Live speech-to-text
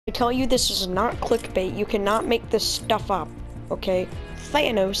I tell you, this is not clickbait. You cannot make this stuff up, okay?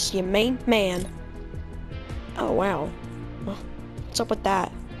 Thanos, your main man. Oh, wow. Well, what's up with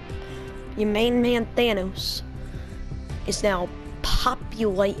that? Your main man, Thanos, is now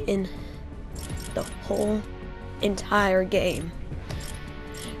populating the whole entire game.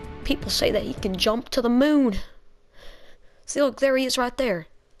 People say that he can jump to the moon. See, look, there he is right there.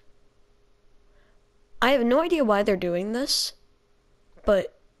 I have no idea why they're doing this,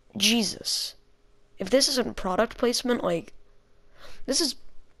 but Jesus. If this isn't product placement, like, this is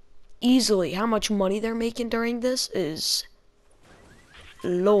easily how much money they're making during this is,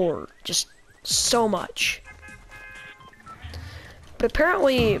 Lord, just so much. But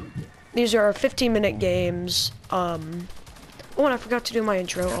apparently, these are 15-minute games. Oh, and I forgot to do my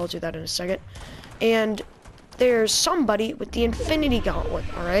intro. I'll do that in a second. And there's somebody with the Infinity Gauntlet,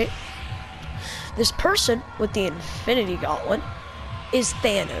 alright? This person with the Infinity Gauntlet is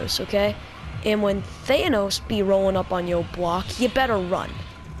Thanos, okay? And when Thanos be rolling up on your block, you better run.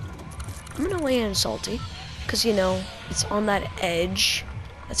 I'm gonna land salty, because, you know, it's on that edge.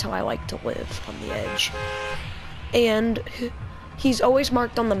 That's how I like to live, on the edge. And he's always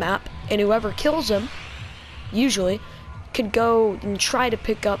marked on the map, and whoever kills him, usually, could go and try to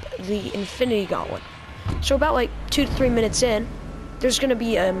pick up the Infinity Gauntlet. So about like 2 to 3 minutes in, there's gonna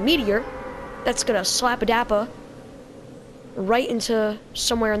be a meteor that's gonna slap a dappa right into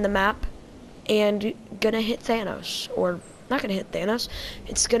somewhere in the map and gonna hit Thanos. Or not gonna hit Thanos,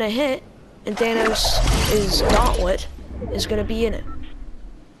 it's gonna hit, and Thanos' gauntlet is gonna be in it.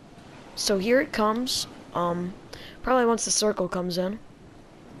 So here it comes. Probably once the circle comes in,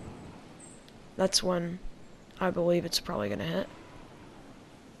 that's when I believe it's probably gonna hit.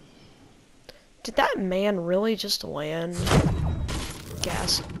 Did that man really just land?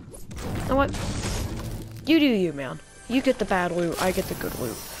 Gas. You know what? You do you, man. You get the bad loot, I get the good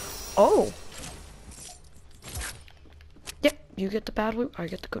loot. Oh! Yep, you get the bad loot, I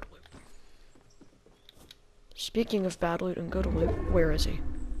get the good loot. Speaking of bad loot and good loot, where is he?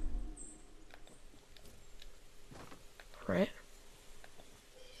 Right?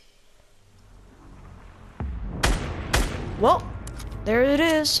 Well, there it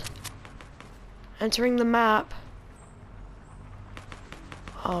is. Entering the map.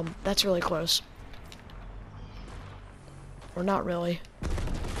 That's really close. Or not really.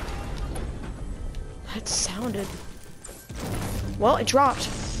 That sounded... Well, it dropped.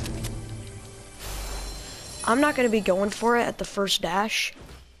 I'm not gonna be going for it at the first dash,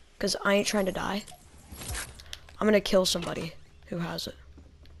 because I ain't trying to die. I'm gonna kill somebody who has it.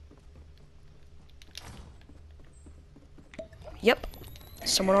 Yep.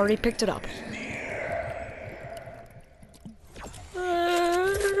 Someone already picked it up.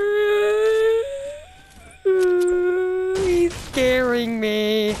 He's scaring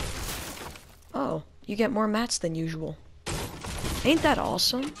me. Oh, you get more mats than usual. Ain't that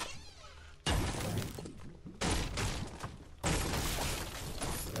awesome?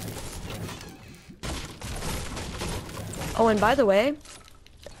 Oh, and by the way,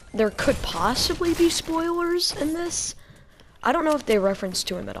 there could possibly be spoilers in this. I don't know if they reference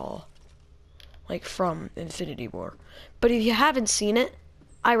to him at all, like from Infinity War. But if you haven't seen it,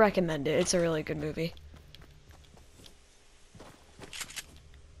 I recommend it. It's a really good movie.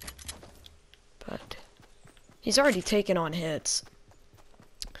 But he's already taken on hits.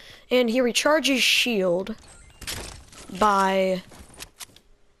 And he recharges shield by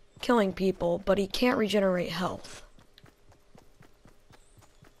killing people, but he can't regenerate health.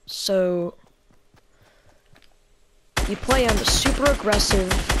 So you play on the super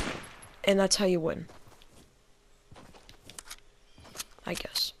aggressive, and that's how you win. I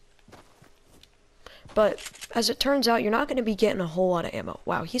guess. But as it turns out, you're not going to be getting a whole lot of ammo.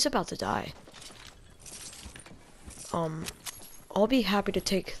 Wow, he's about to die. I'll be happy to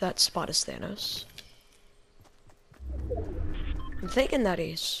take that spot as Thanos. I'm thinking that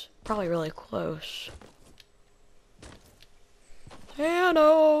he's probably really close.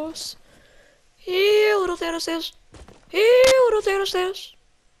 Thanos! Here, little Thanos is. Here, little Thanos is.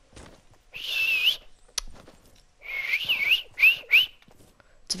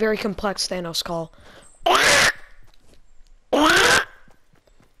 It's a very complex Thanos call.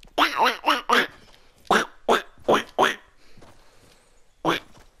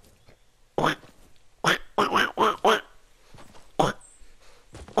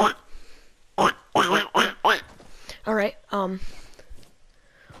 Alright, I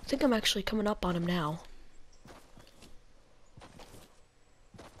think I'm actually coming up on him now.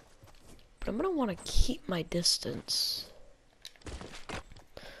 But I'm gonna want to keep my distance. I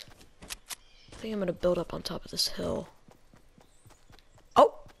think I'm gonna build up on top of this hill.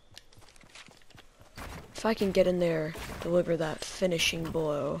 Oh! If I can get in there, deliver that finishing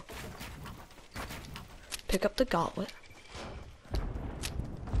blow. Pick up the gauntlet.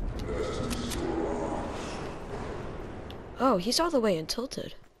 Oh, he's all the way in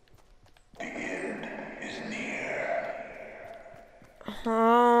tilted. The end is near.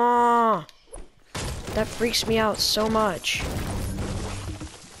 That freaks me out so much.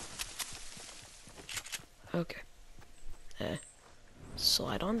 Okay.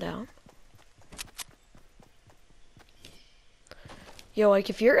 Slide on down. Yo, like,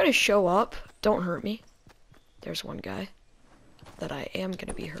 if you're gonna show up, don't hurt me. There's one guy that I am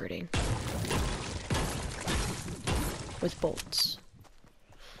gonna be hurting. With bolts.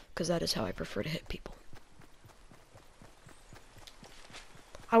 Because that is how I prefer to hit people.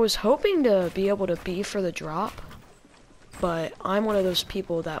 I was hoping to be able to be for the drop, but I'm one of those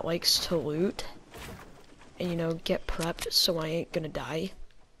people that likes to loot and, you know, get prepped so I ain't gonna die.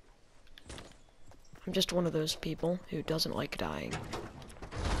 I'm just one of those people who doesn't like dying.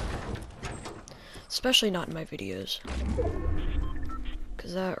 Especially not in my videos.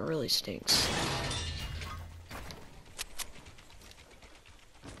 Because that really stinks.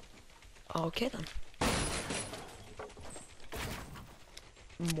 Okay then.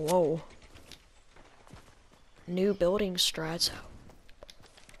 Whoa. New building strats.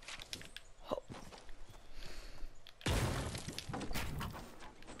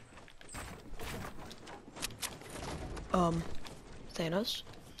 Thanos?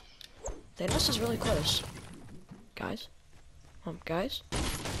 Thanos is really close. Guys? Guys?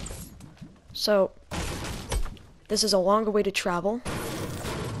 So, this is a longer way to travel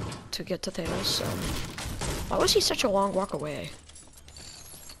to get to Thanos. Why was he such a long walk away?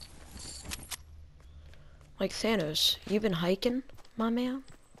 Like, Thanos, you've been hiking, my man?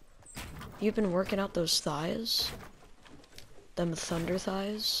 You've been working out those thighs? Them thunder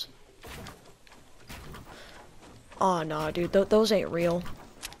thighs? Aw, nah, dude, those ain't real.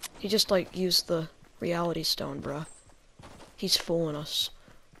 He just, like, used the reality stone, bruh. He's fooling us.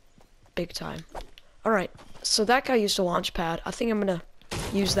 Big time. Alright, so that guy used a launch pad. I think I'm gonna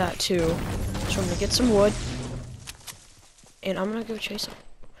use that too. So I'm gonna get some wood. And I'm gonna go chase him.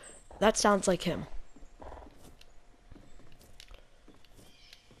 That sounds like him.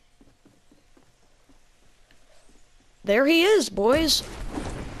 There he is, boys!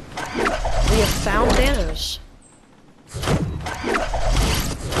 We have found Thanos.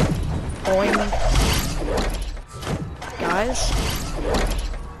 Boing. Guys?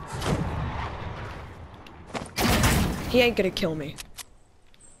 He ain't gonna kill me.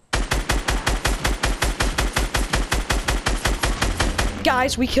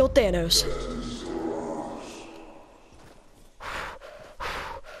 Guys, we killed Thanos.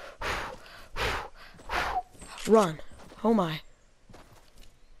 Run. Oh my.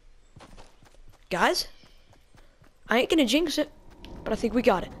 Guys? I ain't gonna jinx it, but I think we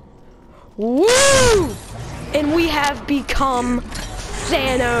got it. Woo! And we have become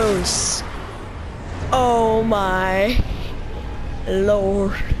Thanos. Oh my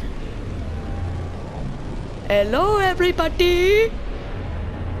Lord. Hello, everybody.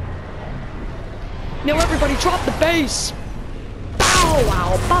 Now everybody drop the bass. Bow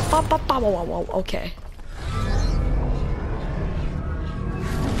wow. Bow, bow, bow, bow, wow, wow. Okay.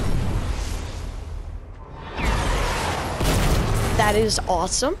 That is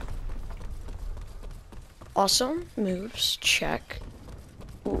awesome. Awesome moves, check.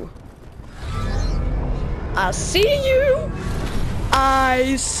 Ooh. I see you!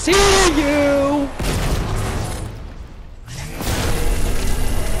 I see you!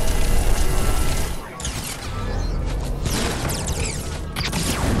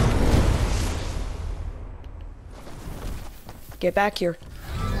 Get back here.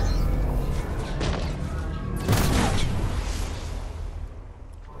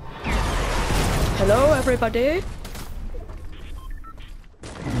 Hello, everybody.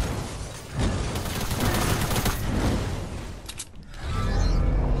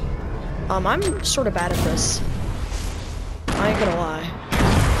 I'm sort of bad at this. I ain't gonna lie.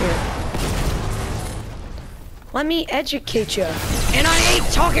 Here. Let me educate you. And I ain't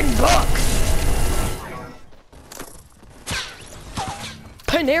talking book!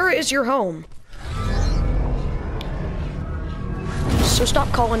 Panera is your home. So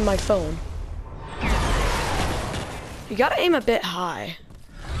stop calling my phone. You gotta aim a bit high.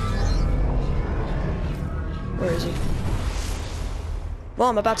 Where is he? Well,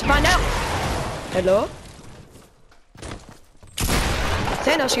 I'm about to find out. Hello?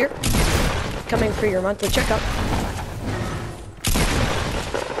 Thanos here. Coming for your monthly checkup.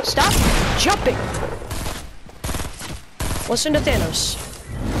 Stop jumping. Listen to Thanos.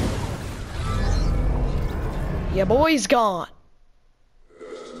 Your boy's gone.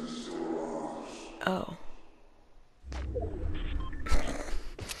 Oh.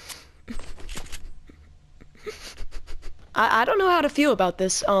 I don't know how to feel about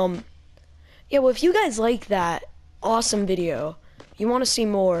this. Yeah, well, if you guys like that awesome video, you want to see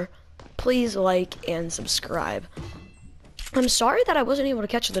more, please like and subscribe. I'm sorry that I wasn't able to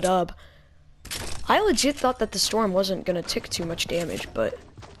catch the dub. I legit thought that the storm wasn't gonna take too much damage, but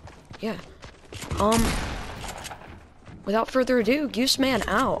yeah. Without further ado, Gooseman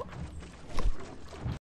out.